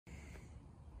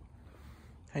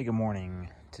Hey, good morning.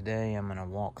 Today I'm going to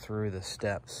walk through the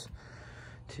steps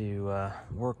to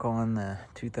work on the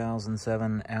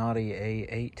 2007 Audi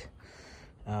A8.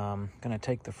 I'm going to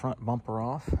take the front bumper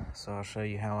off, so I'll show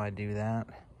you how I do that.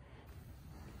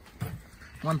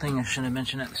 One thing I should have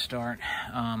mentioned at the start,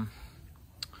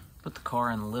 put the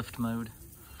car in lift mode.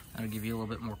 That'll give you a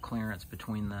little bit more clearance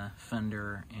between the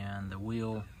fender and the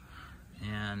wheel,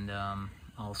 and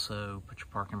also put your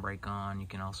parking brake on. You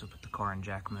can also put the car in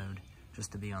jack mode,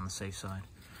 just to be on the safe side.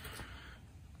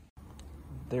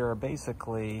 There are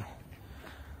basically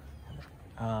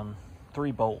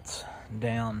 3 bolts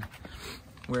down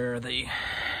where the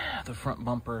front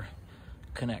bumper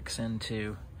connects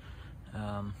into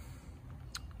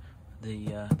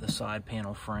the side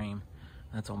panel frame.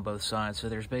 That's on both sides. So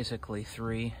there's basically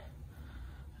 3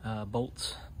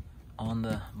 bolts on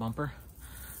the bumper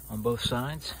on both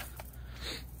sides.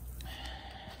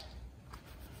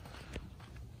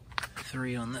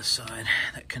 3 on this side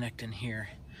that connect in here,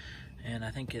 and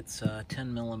I think it's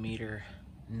 10mm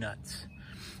nuts.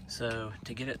 So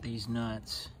to get at these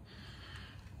nuts,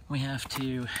 we have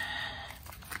to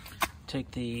take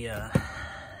the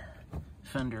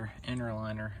fender inner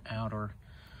liner out, or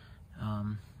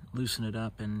loosen it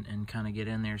up and kind of get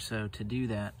in there. So to do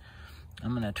that,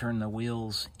 I'm going to turn the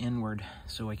wheels inward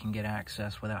so we can get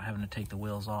access without having to take the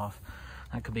wheels off.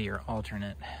 That could be your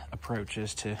alternate approach,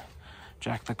 is to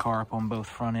jack the car up on both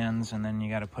front ends, and then you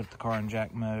got to put the car in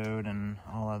jack mode and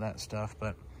all of that stuff.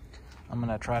 But I'm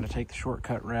going to try to take the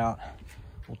shortcut route.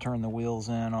 We'll turn the wheels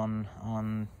in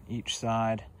on each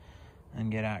side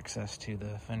and get access to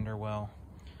the fender well,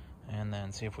 and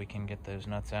then see if we can get those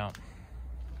nuts out.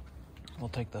 We'll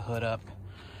take the hood up,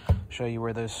 show you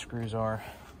where those screws are,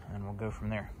 and we'll go from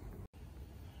there.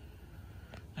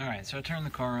 All right, so I turned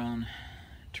the car on,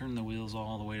 turn the wheels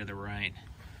all the way to the right.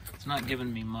 It's not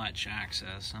giving me much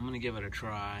access. I'm going to give it a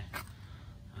try,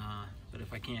 but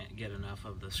if I can't get enough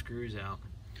of the screws out,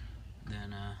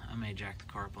 then I may jack the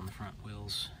car up on the front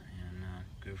wheels and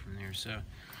go from there. So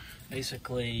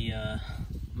basically,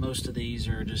 most of these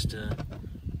are just a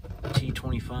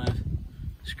T25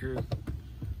 screw.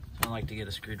 So I like to get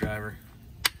a screwdriver.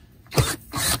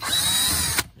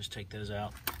 Just take those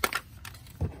out.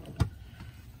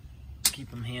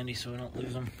 Keep them handy so I don't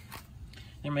lose them.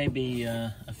 There may be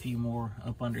a few more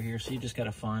up under here, so you just got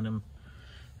to find them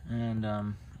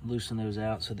and loosen those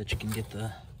out so that you can get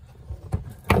the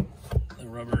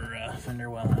rubber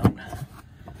fender well out.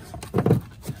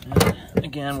 And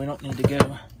again, we don't need to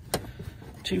go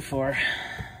too far.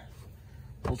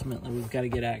 Ultimately, we've got to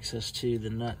get access to the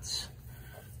nuts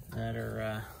that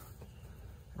are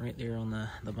right there on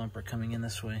the bumper coming in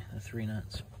this way, the 3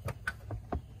 nuts.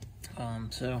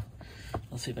 So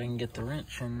let's see if I can get the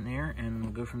wrench in there, and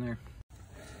we'll go from there.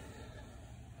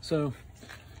 So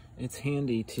it's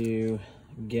handy to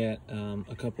get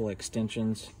a couple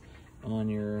extensions on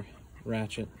your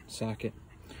ratchet socket,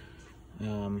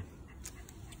 and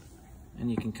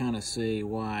you can kind of see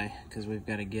why, because we've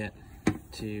got to get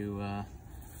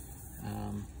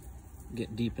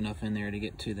deep enough in there to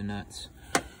get to the nuts.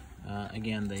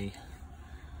 Again, the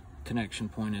connection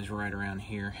point is right around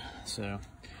here, so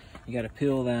you got to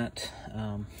peel that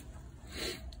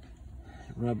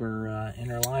rubber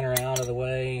inner liner out of the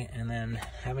way, and then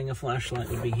having a flashlight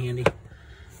would be handy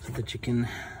so that you can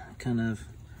kind of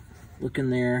look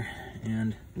in there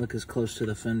and look as close to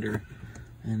the fender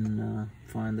and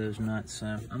find those nuts.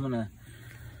 So I'm gonna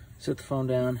set the phone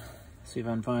down, see if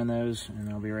I can find those, and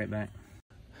I'll be right back.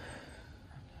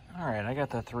 All right, I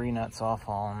got the 3 nuts off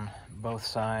on both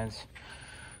sides,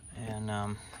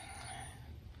 and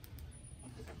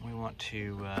we want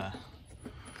to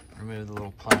remove the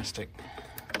little plastic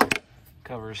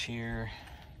covers here.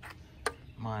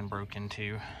 Mine broke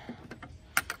into.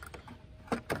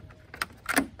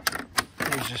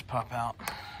 These just pop out.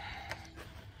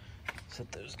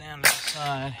 Set those down to the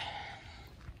side.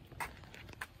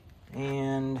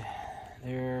 And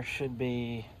there should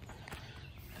be,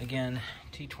 again,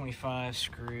 T25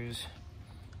 screws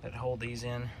that hold these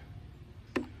in.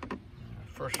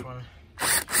 First one.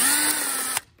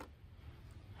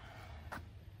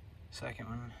 Second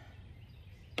one.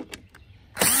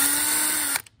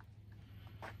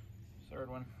 Third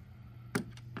one.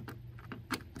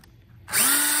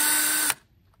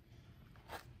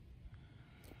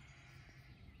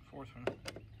 Fourth one.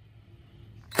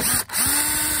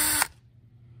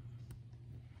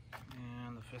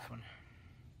 And the 5th one.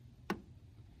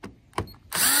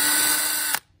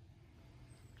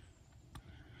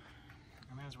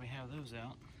 And as we have those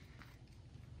out,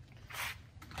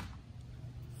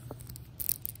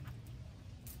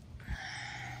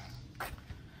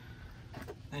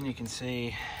 then you can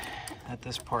see that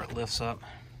this part lifts up.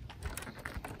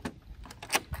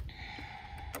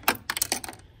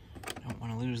 Don't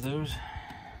want to lose those.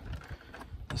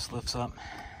 This lifts up,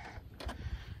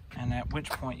 and at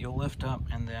which point you'll lift up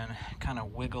and then kind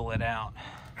of wiggle it out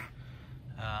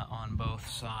on both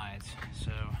sides.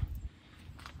 So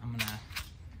I'm gonna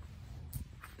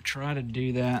try to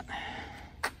do that.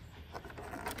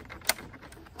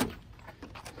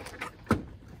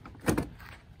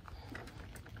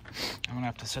 I'm gonna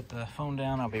have to set the phone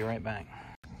down. I'll be right back.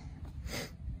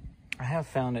 I have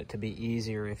found it to be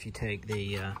easier if you take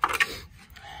the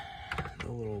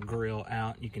little grill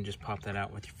out. You can just pop that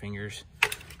out with your fingers.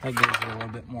 That gives you a little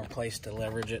bit more place to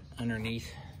leverage it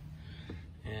underneath.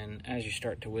 And as you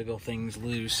start to wiggle things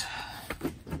loose,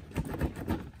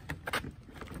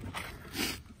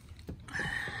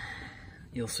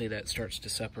 you'll see that starts to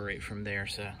separate from there.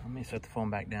 So let me set the phone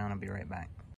back down. I'll be right back.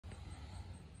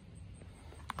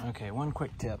 Okay, one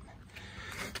quick tip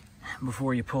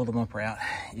before you pull the bumper out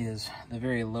is the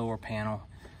very lower panel.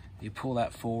 You pull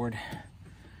that forward,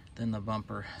 then the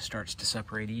bumper starts to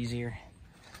separate easier.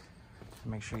 So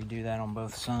make sure you do that on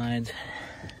both sides.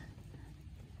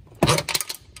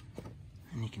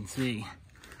 And you can see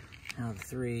how the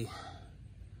three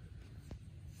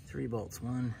bolts,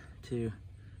 1, 2,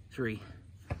 3,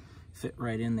 fit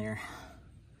right in there.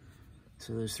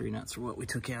 So those 3 nuts are what we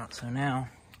took out. So now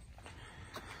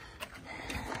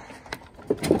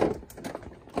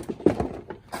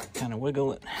kind of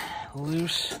wiggle it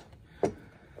loose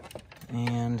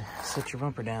and set your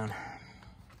bumper down.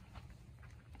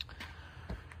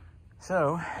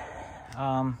 So,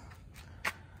 a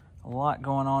lot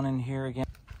going on in here again.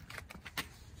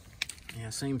 Yeah,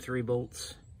 same 3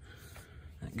 bolts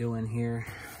that go in here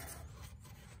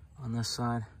on this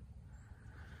side.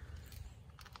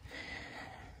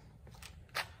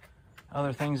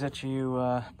 Other things that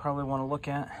you probably want to look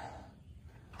at.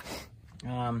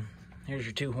 Here's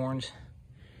your 2 horns.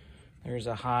 There's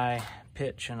a high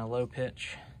pitch and a low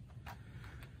pitch.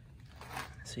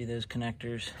 See those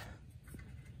connectors?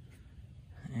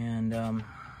 And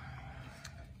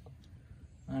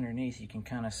underneath you can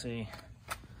kind of see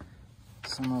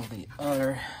some of the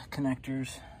other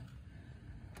connectors,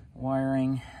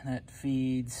 wiring that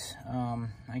feeds,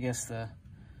 I guess the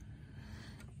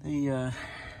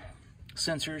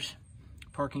sensors,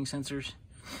 parking sensors,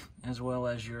 as well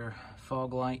as your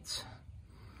fog lights,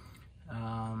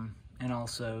 and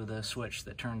also the switch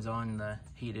that turns on the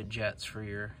heated jets for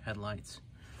your headlights.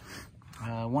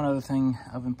 One other thing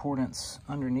of importance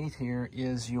underneath here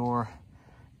is your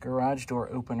garage door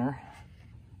opener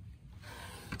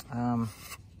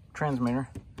transmitter.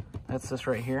 That's this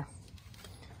right here.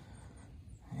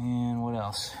 And what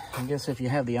else? I guess if you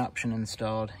have the option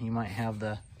installed, you might have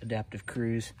the adaptive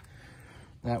cruise.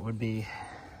 That would be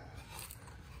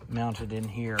mounted in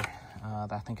here.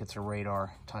 I think it's a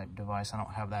radar type device. I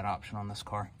don't have that option on this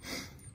car.